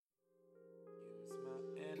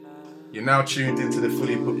You're now tuned into the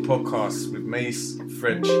Fully Booked podcast with Mace,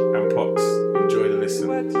 French, and Pox. Enjoy the listen.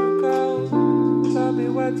 Where to go? Tell me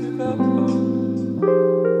where to go.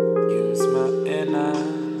 Use my inner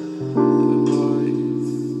voice.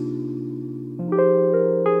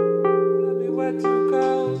 Tell me where to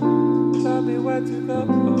go. Tell me where to go.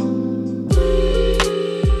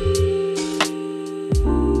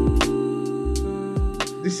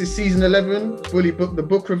 This is season 11, Fully Booked, the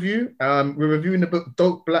book review. We're reviewing the book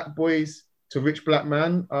Dope Black Boys to Rich Black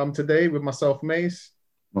Man today with myself, Mace.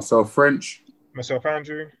 Myself, French. Myself,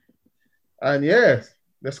 Andrew. And yeah,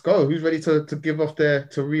 let's go. Who's ready to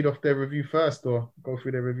read off their review first or go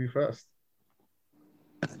through their review first?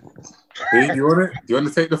 Hey, do you want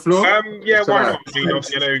to take the floor? Yeah, why not? I mean,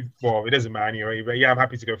 obviously, well, it doesn't matter anyway, but yeah, I'm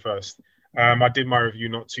happy to go first. I did my review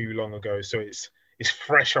not too long ago, so it's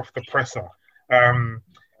fresh off the presser.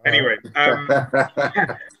 Anyway,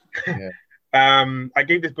 I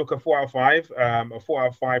gave this book a 4 out of 5. A 4 out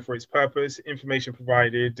of 5 for its purpose, information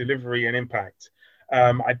provided, delivery, and impact.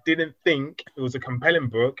 I didn't think it was a compelling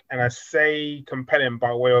book, and I say compelling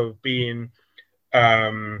by way of being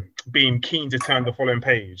keen to turn the following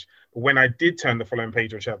page. But when I did turn the following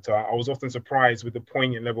page or chapter, I was often surprised with the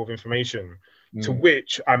poignant level of information, to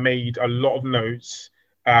which I made a lot of notes,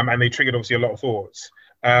 and they triggered obviously a lot of thoughts.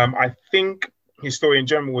 I think his story in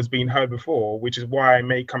general was being heard before, which is why I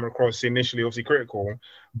may come across initially obviously critical,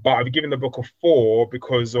 but I've given the book a 4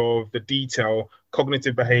 because of the detail,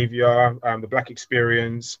 cognitive behavior, the Black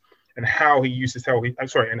experience, and how he used to tell,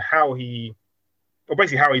 how he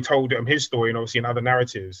told his story, and obviously in other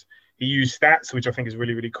narratives. He used stats, which I think is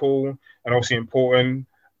really, really cool and obviously important,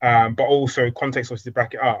 but also context obviously to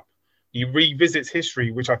back it up. He revisits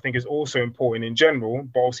history, which I think is also important in general,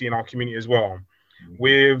 but also in our community as well.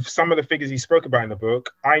 With some of the figures he spoke about in the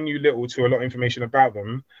book, I knew little to a lot of information about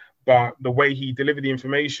them, but the way he delivered the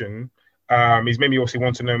information is made me obviously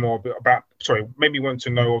want to know more made me want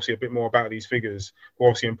to know obviously a bit more about these figures, who are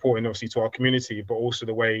obviously important obviously to our community, but also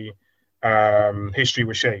the way history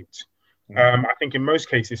was shaped. I think in most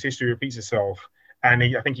cases, history repeats itself, and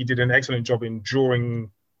I think he did an excellent job in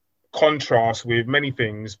drawing contrast with many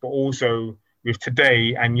things, but also with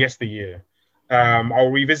today and yesteryear.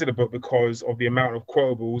 I'll revisit the book because of the amount of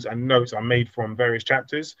quotables and notes I made from various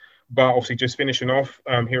chapters, but obviously just finishing off,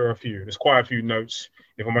 here are a few. There's quite a few notes,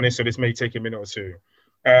 if I'm honest, so this may take a minute or two.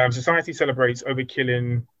 Society celebrates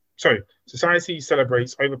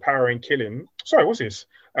overpowering killing.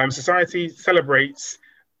 Society celebrates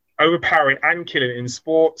overpowering and killing in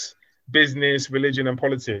sports, business, religion, and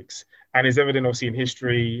politics, and is evident obviously in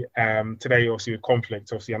history today, obviously with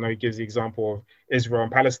conflict. Obviously, I know he gives the example of Israel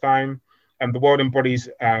and Palestine. The world embodies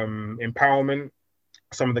empowerment.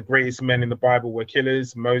 Some of the greatest men in the Bible were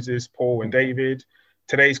killers: Moses, Paul, and David.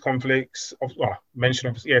 Today's conflict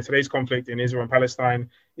in Israel and Palestine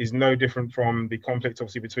is no different from the conflict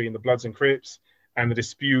obviously between the Bloods and Crips, and the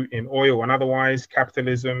dispute in oil and otherwise,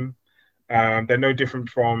 capitalism. They're no different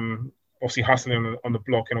from obviously hustling on the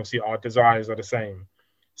block, and obviously our desires are the same.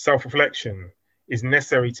 Self-reflection is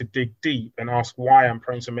necessary to dig deep and ask why I'm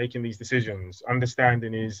prone to making these decisions.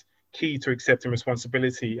 Understanding is key to accepting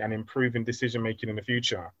responsibility and improving decision-making in the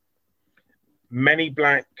future. Many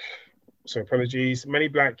black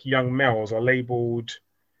young males are labeled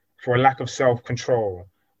for a lack of self-control,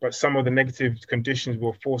 but some of the negative conditions we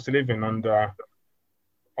were forced to live under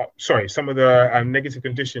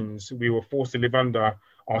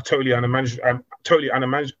are totally unimaginable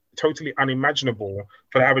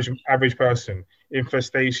for the average person.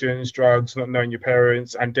 Infestations, drugs, not knowing your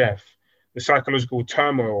parents, and death. The psychological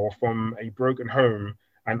turmoil from a broken home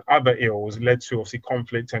and other ills led to obviously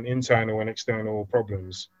conflict and internal and external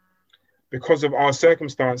problems. Because of our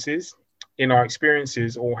circumstances, in our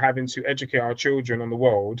experiences, or having to educate our children on the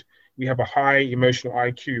world, we have a high emotional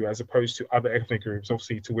IQ as opposed to other ethnic groups,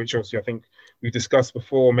 obviously, to which obviously I think we've discussed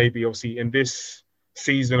before, maybe obviously in this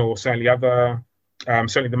season, or certainly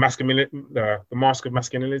certainly the mask of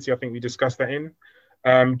masculinity, I think we discussed that in.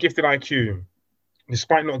 Gifted IQ.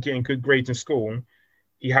 Despite not getting good grades in school,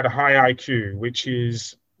 he had a high IQ, which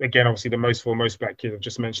is, again, obviously the most for most black kids. I've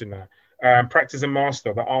just mentioned that. Practice and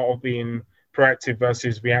master, the art of being proactive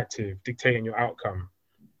versus reactive, dictating your outcome.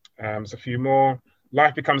 There's a few more.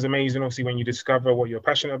 Life becomes amazing, obviously, when you discover what you're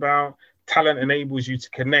passionate about. Talent enables you to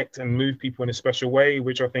connect and move people in a special way,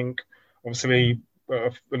 which I think, obviously,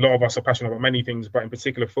 a lot of us are passionate about many things, but in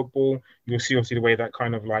particular football. You'll see, obviously, the way that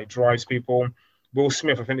kind of like drives people. Will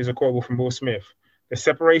Smith, I think there's a quote from Will Smith. The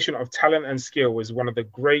separation of talent and skill is one of the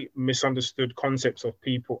great misunderstood concepts of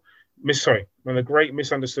people. One of the great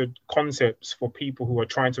misunderstood concepts for people who are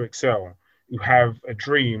trying to excel, who have a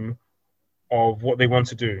dream of what they want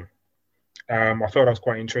to do. I thought that was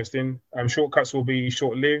quite interesting. Shortcuts will be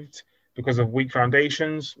short-lived because of weak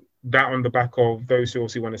foundations. That on the back of those who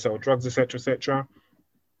obviously want to sell drugs, etc., etc.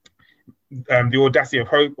 The audacity of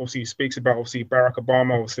hope obviously speaks about obviously Barack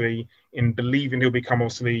Obama obviously in believing he'll become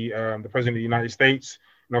obviously the president of the United States,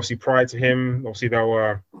 and obviously prior to him obviously there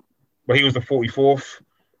were, well, he was the 44th.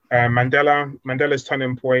 Mandela's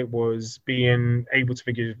turning point was being able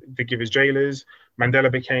to forgive his jailers.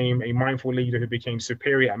 Mandela became a mindful leader who became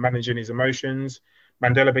superior at managing his emotions.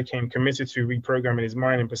 Mandela became committed to reprogramming his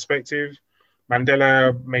mind and perspective.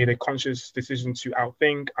 Mandela made a conscious decision to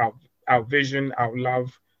outthink, outvision,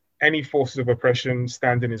 outlove any forces of oppression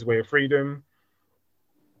stand in his way of freedom.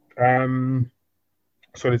 So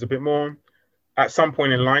there's a bit more. At some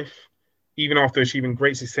point in life, even after achieving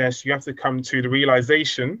great success, you have to come to the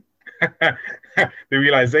realization, that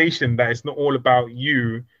it's not all about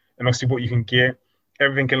you and obviously what you can get.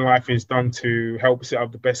 Everything in life is done to help set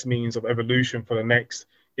up the best means of evolution for the next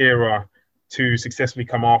era to successfully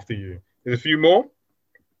come after you. There's a few more.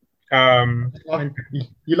 You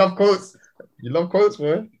love quotes. You love quotes,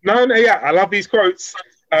 boy. No, yeah, I love these quotes.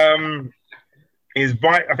 I think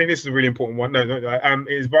this is a really important one. It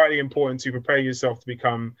is vitally important to prepare yourself to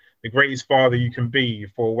become the greatest father you can be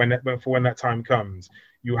for when that time comes.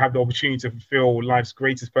 You have the opportunity to fulfill life's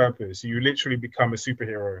greatest purpose. You literally become a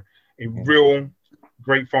superhero. A real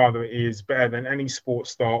great father is better than any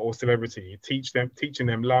sports star or celebrity. Teaching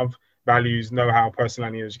them love, values, know-how,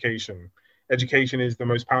 personality, and education. Education is the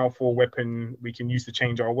most powerful weapon we can use to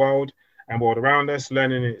change our world and world around us.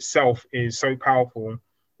 Learning itself is so powerful.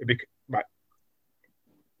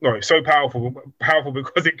 So powerful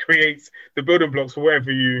because it creates the building blocks for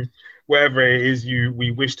wherever it is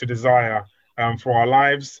we wish to desire for our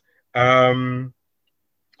lives. Where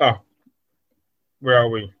are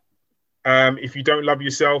we? If you don't love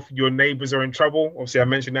yourself, your neighbors are in trouble. Obviously, I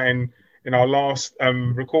mentioned that in our last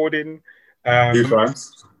recording.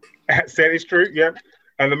 Said it's true, yeah.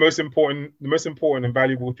 And the most important and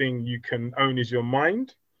valuable thing you can own is your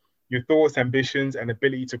mind. Your thoughts, ambitions, and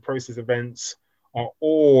ability to process events are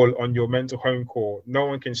all on your mental home court. No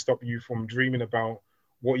one can stop you from dreaming about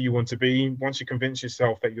what you want to be. Once you convince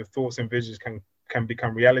yourself that your thoughts and visions can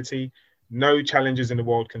become reality, no challenges in the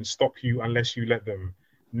world can stop you unless you let them.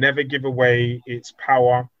 Never give away its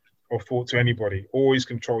power or thought to anybody. Always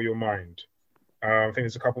control your mind. I think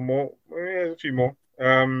there's a couple more. A few more.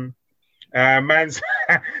 Man's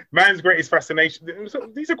greatest fascination.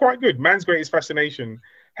 These are quite good. Man's greatest fascination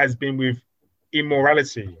has been with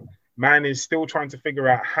immorality. Man is still trying to figure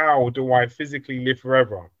out, how do I physically live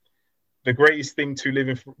forever? The closest thing to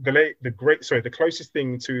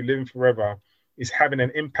living forever is having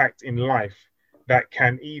an impact in life that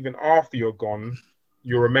can, even after you're gone,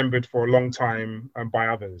 you're remembered for a long time by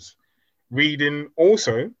others. Reading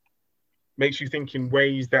also makes you think in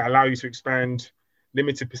ways that allow you to expand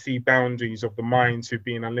limited perceived boundaries of the mind to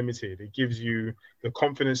being unlimited. It gives you the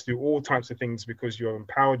confidence to do all types of things because you've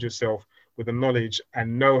empowered yourself with the knowledge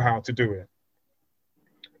and know how to do it.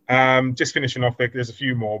 Just finishing off, there's a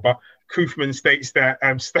few more, but Koofman states that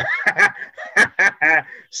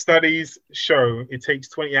studies show it takes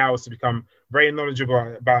 20 hours to become very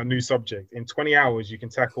knowledgeable about a new subject. In 20 hours, you can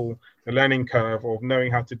tackle the learning curve of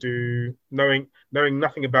knowing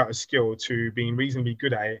nothing about a skill to being reasonably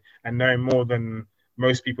good at it and knowing more than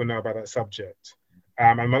most people know about that subject.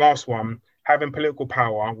 And my last one, having political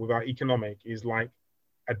power without economic is like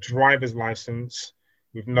a driver's license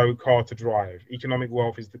with no car to drive. Economic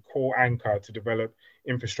wealth is the core anchor to develop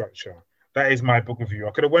infrastructure. That is my book review.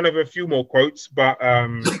 I could have went over a few more quotes, but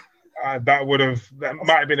that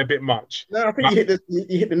might have been a bit much. No, I think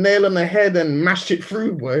you hit the nail on the head and mashed it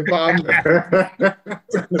through, boy. But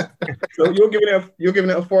so you're giving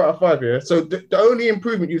it a 4 out of 5, yeah. So the only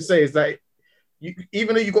improvement you say is that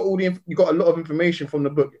even though you got a lot of information from the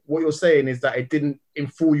book, what you're saying is that it didn't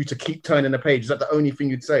fool you to keep turning the page. Is that the only thing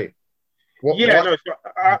you'd say? No.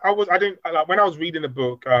 I didn't like when I was reading the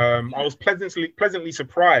book. I was pleasantly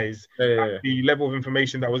surprised at the level of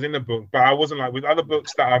information that was in the book. But I wasn't like with other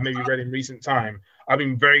books that I've maybe read in recent time. I've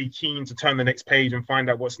been very keen to turn the next page and find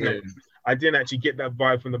out what's next. I didn't actually get that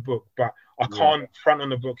vibe from the book, but I can't front on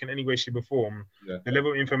the book in any way, shape, or form. Yeah. The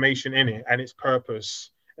level of information in it and its purpose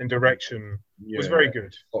and direction was very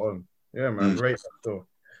good. Yeah, man, great stuff.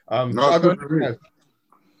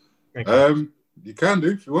 You can do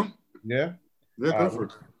if you want. Yeah, go for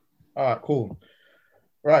it. All right, cool.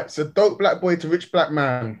 Right, so Dope Black Boy to Rich Black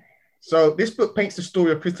Man. So this book paints the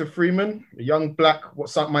story of Christopher Freeman, a young black, what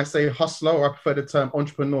some might say hustler, or I prefer the term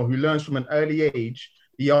entrepreneur, who learns from an early age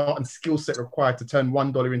the art and skill set required to turn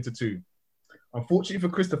 $1 into $2. Unfortunately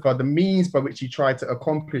for Christopher, the means by which he tried to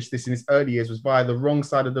accomplish this in his early years was via the wrong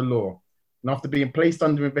side of the law. And after being placed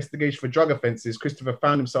under investigation for drug offences, Christopher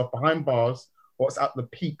found himself behind bars whilst at the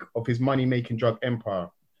peak of his money-making drug empire.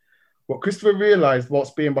 What Christopher realised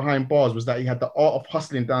whilst being behind bars was that he had the art of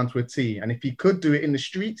hustling down to a T. And if he could do it in the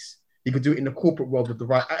streets, he could do it in the corporate world with the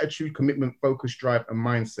right attitude, commitment, focus, drive, and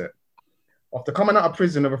mindset. After coming out of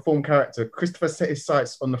prison, a reformed character, Christopher set his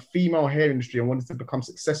sights on the female hair industry and wanted to become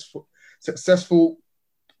successful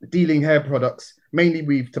dealing hair products, mainly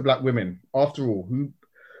weave to Black women. After all,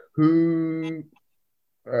 who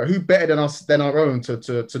better than us, than our own,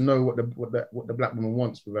 to know what the Black woman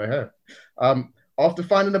wants with her hair? After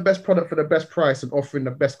finding the best product for the best price and offering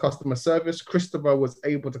the best customer service, Christopher was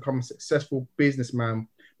able to become a successful businessman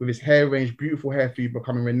with his hair range, beautiful hair for you,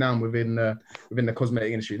 becoming renowned within the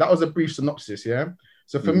cosmetic industry. That was a brief synopsis, yeah?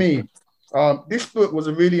 So for me, this book was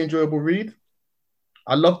a really enjoyable read.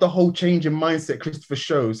 I love the whole change in mindset Christopher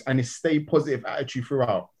shows and his stay positive attitude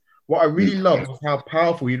throughout. What I really loved was how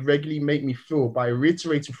powerful he'd regularly make me feel by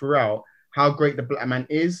reiterating throughout how great the Black man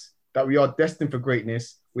is, that we are destined for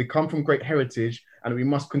greatness, we come from great heritage, and we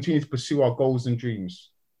must continue to pursue our goals and dreams.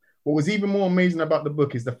 What was even more amazing about the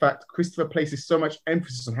book is the fact Christopher places so much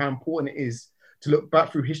emphasis on how important it is to look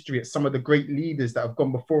back through history at some of the great leaders that have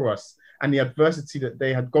gone before us and the adversity that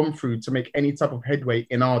they had gone through to make any type of headway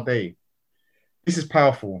in our day. This is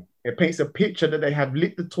powerful. It paints a picture that they have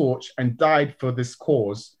lit the torch and died for this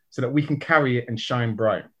cause so that we can carry it and shine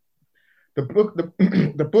bright.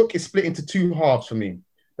 The book is split into two halves for me.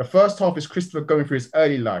 The first half is Christopher going through his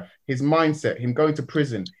early life, his mindset, him going to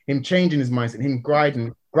prison, him changing his mindset, him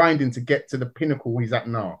grinding to get to the pinnacle he's at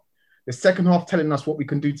now. The second half telling us what we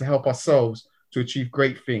can do to help ourselves to achieve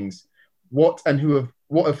great things, what and who have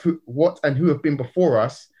been before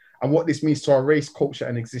us, and what this means to our race, culture,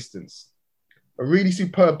 and existence. A really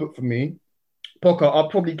superb book for me. Poker, I'll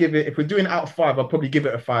probably give it, if we're doing out of 5, I'll probably give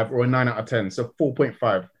it a 5 or a 9 out of 10, so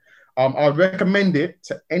 4.5. I'd recommend it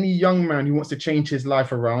to any young man who wants to change his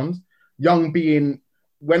life around. Young being,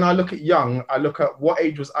 when I look at young, I look at what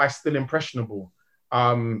age was I still impressionable.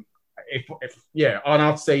 And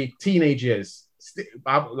I'd say teenage years.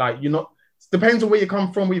 Like, you're not, depends on where you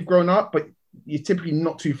come from, where you've grown up, but you're typically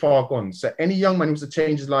not too far gone. So any young man who wants to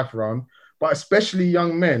change his life around, but especially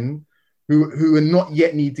young men who are not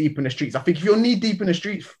yet knee deep in the streets. I think if you're knee deep in the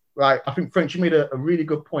streets, like, I think French, you made a really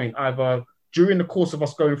good point, either during the course of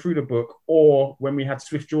us going through the book or when we had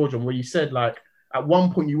Swift George on, where you said, like, at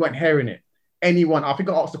one point you weren't hearing it. Anyone, I think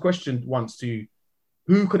I asked the question once to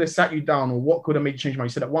who could have sat you down or what could have made you change your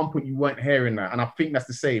mind? You said at one point you weren't hearing that. And I think that's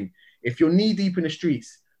the same. If you're knee deep in the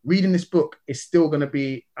streets, reading this book is still going to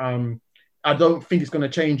be, I don't think it's going to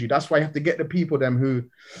change you. That's why you have to get the people who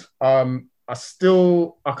are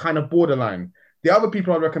kind of borderline. The other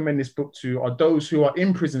people I recommend this book to are those who are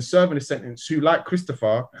in prison serving a sentence, who, like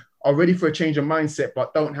Christopher, are ready for a change of mindset,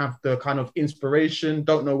 but don't have the kind of inspiration,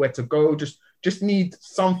 don't know where to go, just need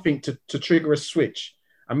something to trigger a switch.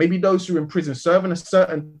 And maybe those who are in prison serving a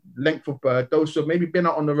certain length of bird, those who have maybe been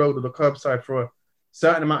out on the road or the curbside for a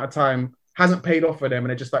certain amount of time, hasn't paid off for them, and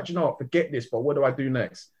they're just like, you know what, forget this, but what do I do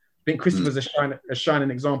next? I think Christopher's a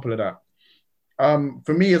shining example of that.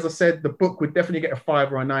 For me, as I said, the book would definitely get a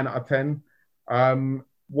 5 or a 9 out of 10.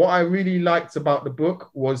 What I really liked about the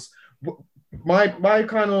book was my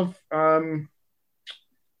kind of,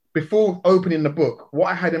 before opening the book, what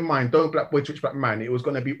I had in mind, Don't Black Boy Rich Black Man, it was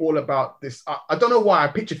going to be all about this. I don't know why I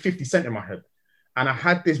pictured 50 Cent in my head. And I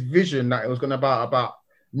had this vision that it was going to about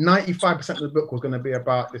 95% of the book was going to be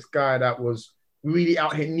about this guy that was really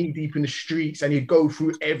out here knee deep in the streets, and he'd go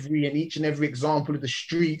through each and every example of the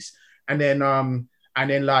streets. And then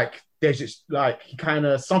like, there's just like, he kind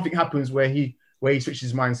of, something happens where he switches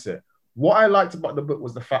his mindset. What I liked about the book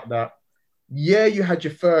was the fact that, yeah, you had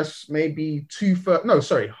your first, half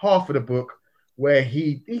of the book where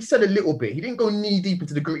he said a little bit. He didn't go knee deep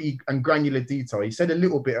into the gritty and granular detail. He said a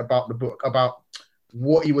little bit about the book, about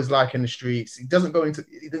what he was like in the streets. He didn't go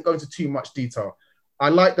into too much detail. I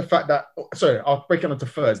like the fact that, I'll break it into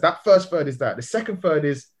thirds. That first third is that. The second third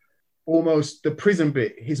is almost the prison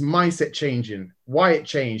bit, his mindset changing, why it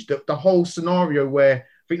changed, the whole scenario where I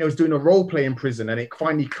think they was doing a role play in prison, and it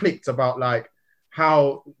finally clicked about like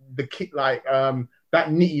how the kid, like that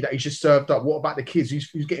nitty that he just served up. What about the kids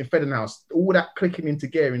who's getting fed in the house? All that clicking into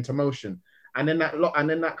gear, into motion, and then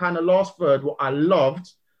that kind of last third. What I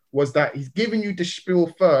loved was that he's giving you the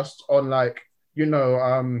spiel first on, like, you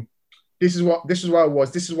know, this is what I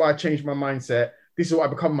was. This is why I changed my mindset. This is what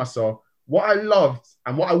I become myself. What I loved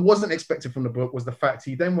and what I wasn't expecting from the book was the fact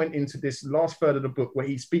he then went into this last third of the book where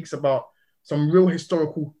he speaks about some real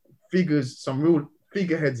historical figures, some real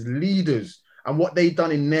figureheads, leaders, and what they've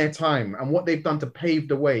done in their time and what they've done to pave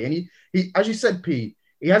the way. And he as you said, P,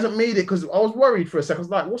 he hasn't made it because I was worried for a second. I was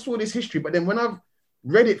like, what's all this history? But then when I've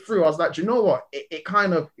read it through, I was like, do you know what? It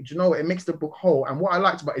kind of, do you know what? It makes the book whole. And what I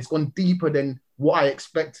liked about it, it's gone deeper than what I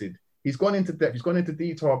expected. He's gone into depth. He's gone into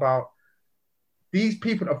detail about these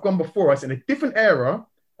people that have gone before us in a different era,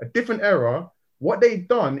 what they've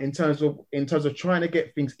done in terms of trying to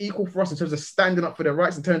get things equal for us, in terms of standing up for their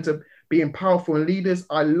rights, in terms of being powerful and leaders.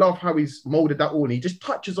 I love how he's molded that all. And he just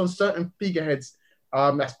touches on certain figureheads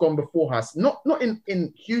that's gone before us. Not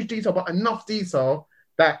in huge detail, but enough detail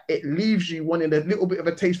that it leaves you wanting a little bit of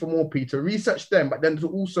a taste for more, Peter. Research them, but then to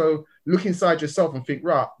also look inside yourself and think,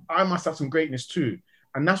 right, I must have some greatness too.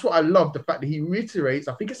 And that's what I love, the fact that he reiterates,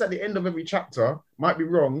 I think it's at the end of every chapter, might be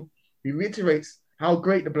wrong, he reiterates how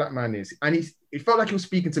great the black man is. And it felt like he was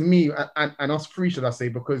speaking to me and us three, should I say,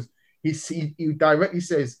 because he directly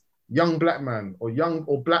says, young black man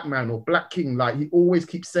or black man or black king. Like, he always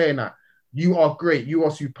keeps saying that. You are great, you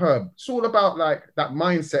are superb. It's all about like that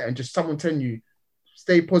mindset and just someone telling you,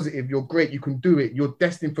 stay positive, you're great, you can do it, you're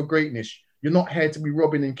destined for greatness. You're not here to be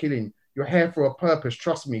robbing and killing. You're here for a purpose,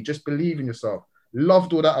 trust me, just believe in yourself.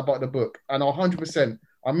 Loved all that about the book. And 100%,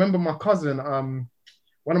 I remember my cousin,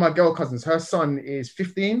 one of my girl cousins, her son is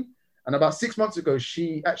 15. And about 6 months ago,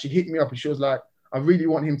 she actually hit me up and she was like, I really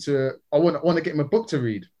want him to, I want to get him a book to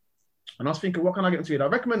read. And I was thinking, what can I get him to read? I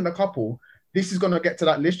recommend a couple. This is going to get to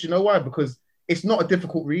that list. You know why? Because it's not a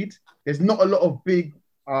difficult read. There's not a lot of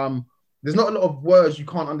there's not a lot of words you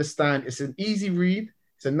can't understand. It's an easy read.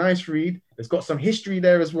 It's a nice read. It's got some history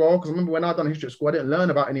there as well. Because I remember when I done history at school, I didn't learn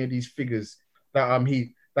about any of these figures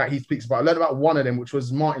that he speaks about. I learned about one of them, which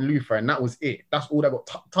was Martin Luther, and that was it. That's all that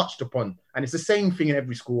got touched upon. And it's the same thing in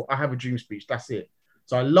every school. I have a dream speech. That's it.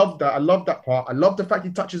 So I love that. I love that part. I love the fact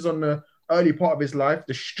he touches on the early part of his life,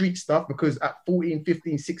 the street stuff, because at 14,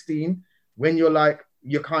 15, 16, when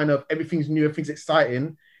you're kind of, everything's new, everything's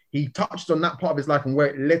exciting, he touched on that part of his life and where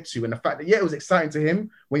it led to. And the fact that, it was exciting to him.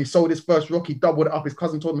 When he sold his first rock, he doubled it up. His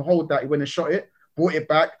cousin told him, hold that. He went and shot it, brought it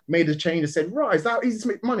back, made a change and said, right, is that how easy to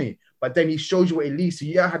make money? But then he shows you what it leads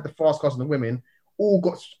to. I had the fast cars and the women, all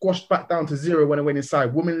got squashed back down to zero when I went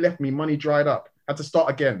inside. Women left me, money dried up. Had to start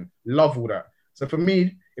again. Love all that. So for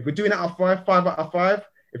me, if we're doing it out of 5 out of 5,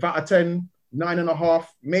 if out of 10, 9.5,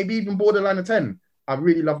 maybe even borderline of 10, I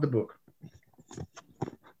really love the book.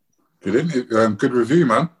 Good review,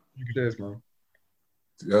 man. Cheers, man.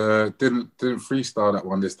 Didn't freestyle that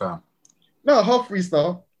one this time. No, half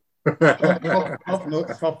freestyle. half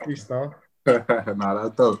notes, half freestyle. Nah,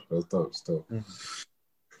 that's dope. That's dope still.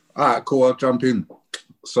 All right, cool. I'll jump in.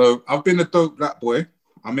 So I've been a dope black boy.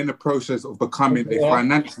 I'm in the process of becoming a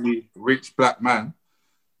financially rich black man.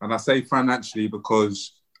 And I say financially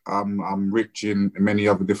because I'm rich in many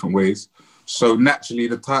other different ways. So naturally,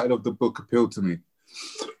 the title of the book appealed to me.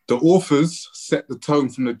 The authors set the tone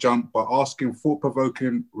from the jump by asking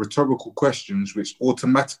thought-provoking rhetorical questions, which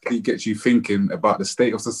automatically gets you thinking about the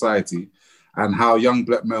state of society and how young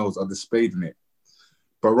black males are displayed in it.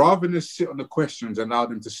 But rather than sit on the questions and allow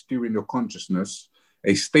them to stew in your consciousness,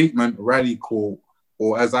 a statement, rally call,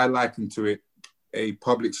 or as I liken to it, a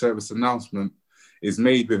public service announcement is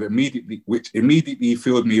made which immediately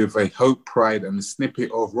filled me with a hope, pride, and a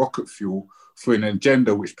snippet of rocket fuel for an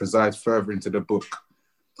agenda which presides further into the book.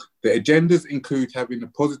 The agendas include having a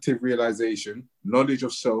positive realization, knowledge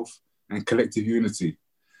of self, and collective unity.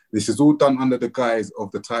 This is all done under the guise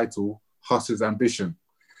of the title, Hustler's Ambition.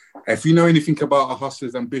 If you know anything about a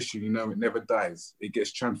hustler's ambition, you know it never dies. It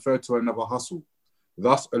gets transferred to another hustle,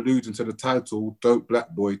 thus alluding to the title, Dope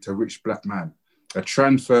Black Boy to Rich Black Man, a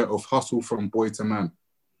transfer of hustle from boy to man.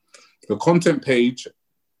 The contents page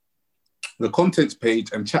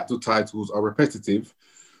and chapter titles are repetitive,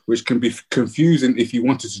 which can be confusing if you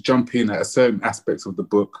wanted to jump in at a certain aspects of the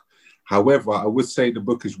book. However, I would say the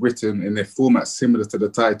book is written in a format similar to the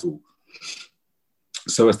title,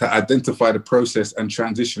 so as to identify the process and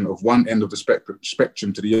transition of one end of the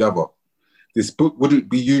spectrum to the other. This book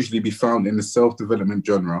wouldn't usually be found in the self-development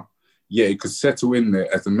genre, yet it could settle in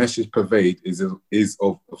there as the message pervade is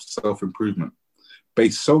of self-improvement.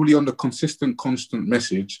 Based solely on the constant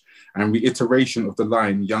message and reiteration of the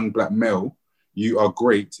line, young black male, you are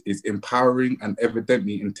great, is empowering and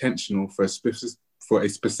evidently intentional for a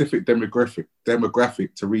specific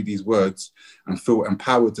demographic to read these words and feel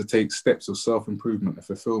empowered to take steps of self-improvement and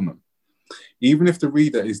fulfillment. Even if the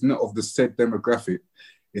reader is not of the said demographic,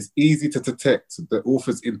 it's easy to detect the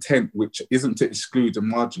author's intent, which isn't to exclude and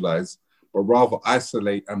marginalize, but rather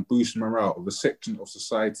isolate and boost morale of a section of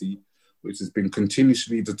society which has been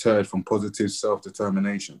continuously deterred from positive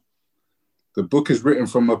self-determination. The book is written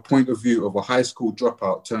from a point of view of a high school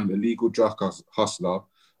dropout turned illegal drug hustler,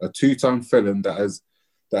 a two-time felon that has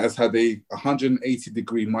had a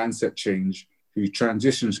 180-degree mindset change, who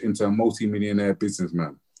transitions into a multi-millionaire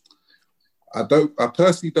businessman. I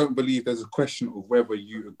personally don't believe there's a question of whether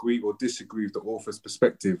you agree or disagree with the author's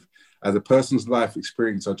perspective, as a person's life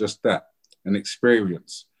experience are just that, an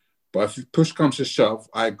experience. But if push comes to shove,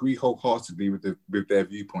 I agree wholeheartedly with their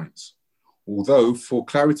viewpoints. Although, for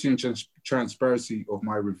clarity and transparency of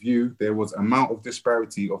my review, there was amount of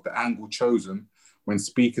disparity of the angle chosen when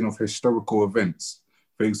speaking of historical events.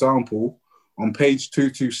 For example, on page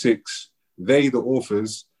 226, they, the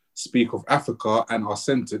authors, speak of Africa and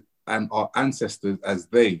our ancestors as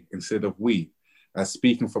they instead of we, as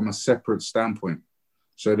speaking from a separate standpoint.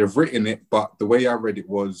 So they've written it, but the way I read it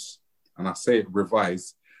was, and I say it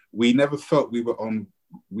revised, we never felt we were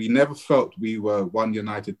one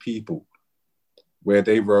united people. Where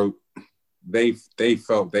they wrote, they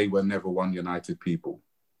felt they were never one united people.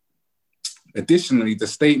 Additionally, the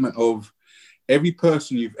statement of every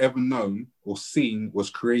person you've ever known or seen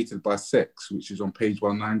was created by sex, which is on page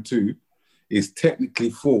 192, is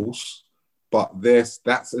technically false, but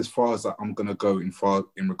that's as far as I'm going to go in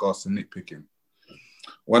regards to nitpicking.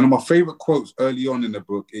 One of my favorite quotes early on in the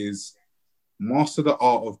book is, master the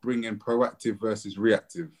art of bringing proactive versus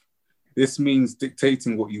reactive. This means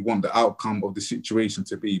dictating what you want the outcome of the situation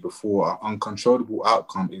to be before an uncontrollable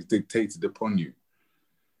outcome is dictated upon you.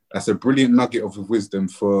 That's a brilliant nugget of wisdom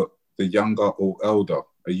for the younger or elder,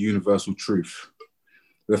 a universal truth.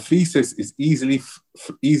 The thesis is easily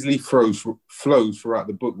flows throughout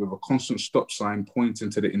the book with a constant stop sign pointing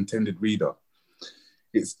to the intended reader.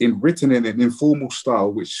 It's written in an informal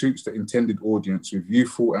style which suits the intended audience with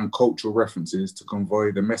youthful and cultural references to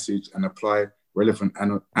convey the message and apply relevant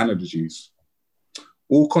analogies.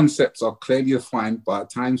 All concepts are clearly defined, but at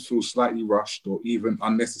times feel slightly rushed or even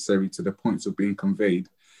unnecessary to the points of being conveyed,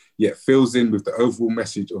 yet fills in with the overall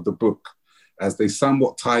message of the book, as they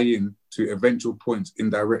somewhat tie in to eventual points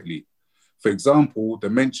indirectly. For example, the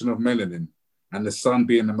mention of melanin and the sun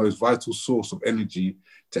being the most vital source of energy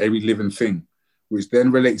to every living thing, which then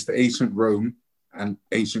relates to ancient Rome and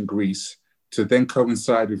ancient Greece, to then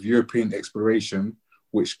coincide with European exploration,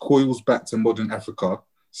 which coils back to modern Africa,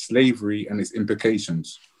 slavery and its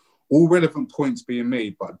implications. All relevant points being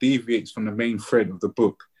made, but deviates from the main thread of the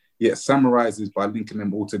book, yet summarizes by linking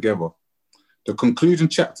them all together. The conclusion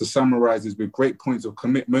chapter summarizes with great points of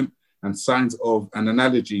commitment and signs of an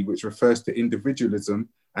analogy which refers to individualism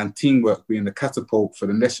and teamwork being the catapult for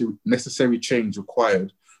the necessary change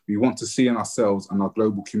required we want to see in ourselves and our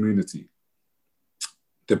global community.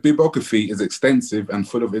 The bibliography is extensive and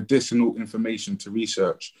full of additional information to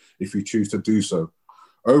research if you choose to do so.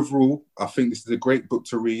 Overall, I think this is a great book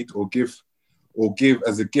to read or give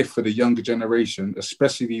as a gift for the younger generation,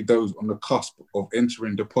 especially those on the cusp of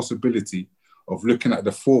entering the possibility of looking at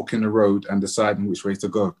the fork in the road and deciding which way to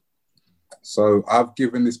go. So I've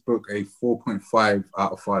given this book a 4.5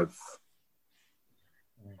 out of 5.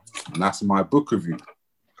 And that's my book review.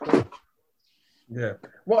 Yeah.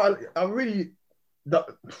 Well, I really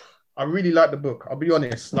like the book. I'll be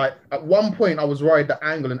honest. Like at one point I was worried the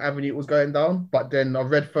angle and avenue was going down, but then I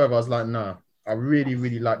read further. I was like, nah, I really,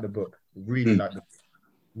 really like the book. Really like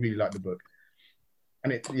the book.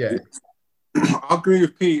 And I agree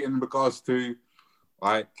with Pete in regards to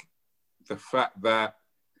like the fact that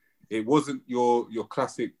it wasn't your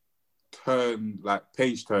classic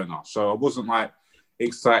page turner. So I wasn't like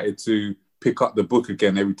excited to pick up the book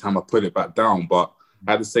again every time I put it back down. But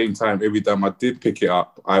at the same time, every time I did pick it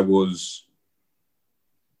up, I was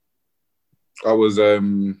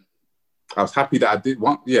happy that I did I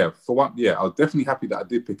was definitely happy that I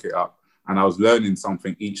did pick it up, and I was learning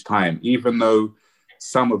something each time, even though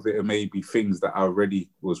some of it may be things that I already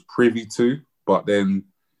was privy to, but then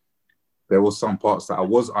there was some parts that I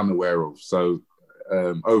was unaware of. So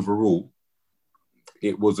overall,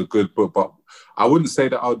 it was a good book, but I wouldn't say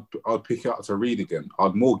that I'd pick it up to read again.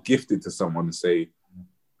 I'd more gift it to someone and say,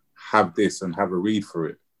 have this and have a read through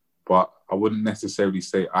it. But I wouldn't necessarily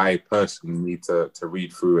say I personally need to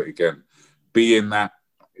read through it again. Being that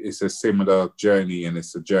it's a similar journey, and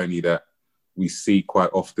it's a journey that we see quite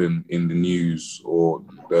often in the news or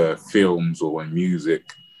the films or in music.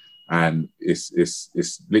 And it's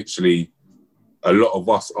literally, a lot of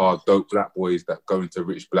us are dope black boys that go into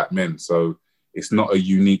rich black men. So it's not a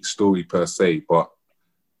unique story per se, but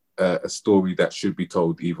a story that should be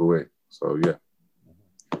told either way. So yeah,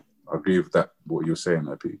 I agree with that, what you're saying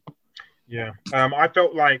there, Pete. Yeah, I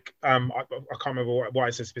felt like, I can't remember what I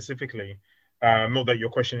said specifically, not that your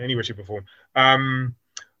question anyway, shape or form.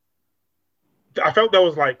 I felt there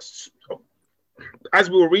was like as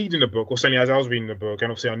we were reading the book, or certainly as I was reading the book,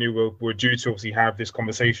 and obviously I knew we were due to obviously have this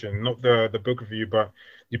conversation, not the book review, but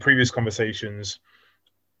the previous conversations.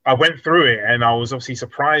 I went through it and I was obviously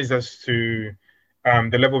surprised as to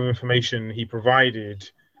the level of information he provided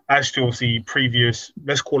as to obviously previous,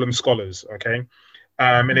 let's call them scholars, okay?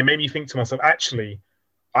 And it made me think to myself, actually,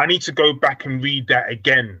 I need to go back and read that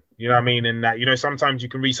again. You know what I mean? And that, you know, sometimes you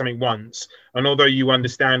can read something once, and although you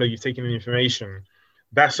understand or you've taken the information,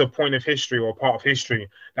 that's a point of history or a part of history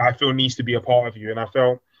that I feel needs to be a part of you. And I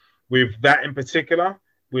felt with that in particular,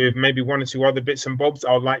 with maybe one or two other bits and bobs,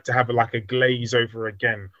 I would like to have like a glaze over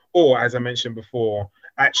again. Or as I mentioned before,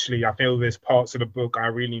 actually, I feel there's parts of the book I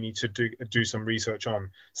really need to do some research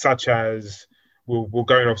on, such as we'll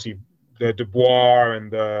go in obviously the Du Bois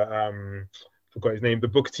and the forgot his name, the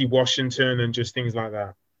Booker T. Washington, and just things like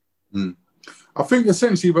that. I think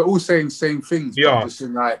essentially we're all saying the same things, Yeah. but just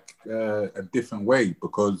in like a different way.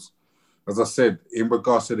 Because, as I said, in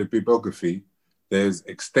regards to the bibliography, there's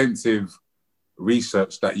extensive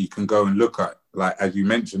research that you can go and look at. Like as you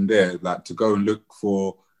mentioned there, like to go and look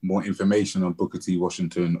for more information on Booker T.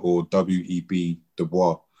 Washington or W.E.B. Du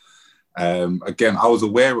Bois. Again, I was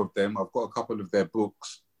aware of them. I've got a couple of their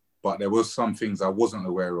books, but there was some things I wasn't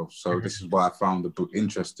aware of. So this is why I found the book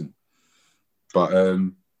interesting. But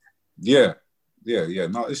yeah.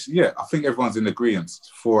 No, I think everyone's in agreement.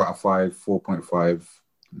 4 out of 5, 4.5,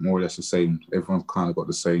 more or less the same. Everyone's kind of got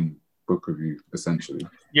the same book review, essentially.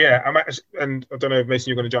 Yeah, and I don't know if Mason,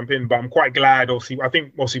 you're going to jump in, but I'm quite glad. Obviously, I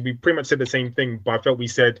think we pretty much said the same thing, but I felt we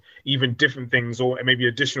said even different things or maybe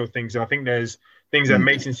additional things. And I think there's things that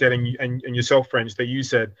Mason said and yourself, French, that you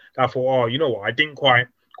said that I thought, oh, you know what, I didn't quite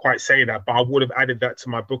say that, but I would have added that to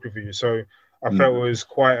my book review. So I felt it was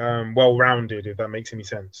quite well-rounded, if that makes any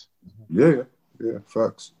sense. Yeah,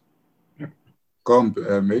 facts. Go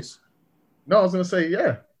on, Mace. No, I was going to say,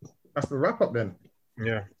 yeah, that's the wrap-up then.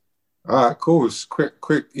 Yeah. All right, cool. It's quick,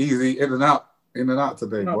 easy, in and out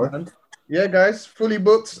today, boy. Yeah, guys, fully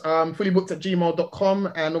booked at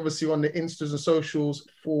gmail.com, and obviously on the Instas and socials,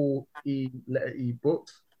 letter E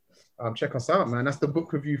booked. Check us out, man. That's the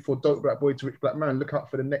book review for Dope Black Boy to Rich Black Man. Look out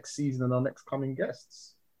for the next season and our next coming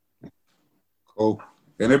guests. Cool.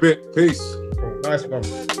 In a bit. Peace. Nice one.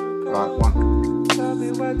 All right, one. Tell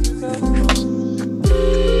me what you got.